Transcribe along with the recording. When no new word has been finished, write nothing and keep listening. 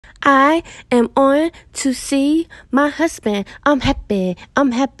I am on to see my husband. I'm happy.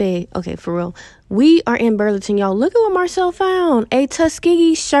 I'm happy. Okay, for real. We are in Burlington, y'all. Look at what Marcel found. A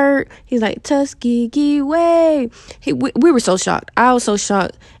Tuskegee shirt. He's like, Tuskegee way. We were so shocked. I was so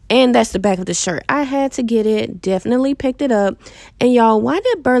shocked. And that's the back of the shirt. I had to get it. Definitely picked it up. And y'all, why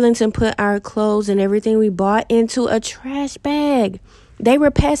did Burlington put our clothes and everything we bought into a trash bag? They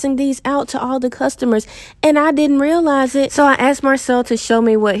were passing these out to all the customers, and I didn't realize it. So I asked Marcel to show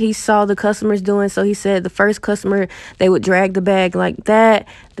me what he saw the customers doing. So he said the first customer, they would drag the bag like that.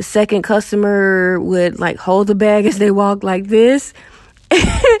 The second customer would like hold the bag as they walked like this.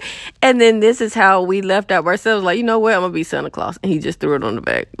 And then this is how we left out. Marcel was like, you know what? I'm going to be Santa Claus. And he just threw it on the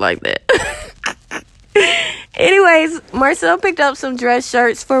bag like that. Anyways, Marcel picked up some dress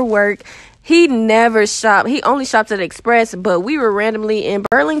shirts for work. He never shopped. He only shops at Express, but we were randomly in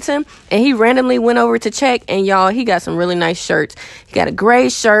Burlington, and he randomly went over to check, and y'all, he got some really nice shirts. He got a gray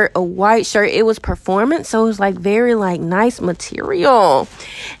shirt, a white shirt. It was performance, so it was like very like nice material.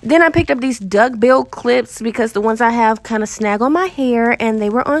 Then I picked up these duckbill clips because the ones I have kind of snag on my hair, and they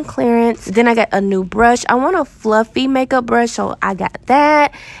were on clearance. Then I got a new brush. I want a fluffy makeup brush, so I got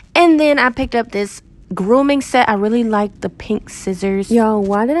that. And then I picked up this grooming set. I really like the pink scissors. Y'all,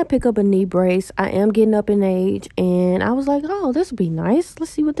 why did I pick up a knee brace? I am getting up in age, and I was like, oh, this would be nice.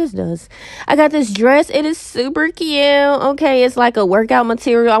 Let's see what this does. I got this dress. It is super cute. Okay, it's like a workout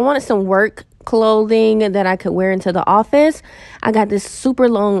material. I wanted some work clothing that I could wear into the office. I got this super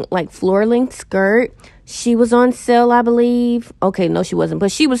long, like floor length skirt. She was on sale, I believe. Okay, no, she wasn't,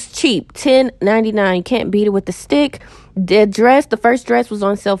 but she was cheap. $10.99. You can't beat it with the stick. The first dress was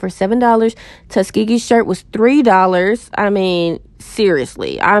on sale for $7. Tuskegee shirt was $3. I mean,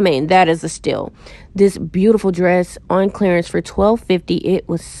 seriously. I mean, that is a steal. This beautiful dress on clearance for $12.50. It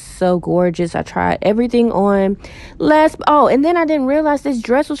was so gorgeous. I tried everything on. And then I didn't realize this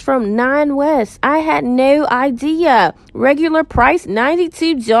dress was from Nine West. I had no idea. Regular price,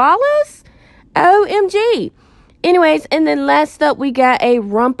 $92? OMG. Anyways, and then last up, we got a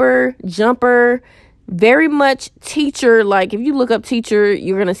romper jumper. Very much teacher, like if you look up teacher,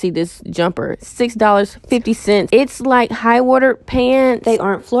 you're gonna see this jumper. $6.50. It's like high water pants. They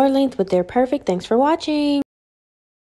aren't floor length, but they're perfect. Thanks for watching.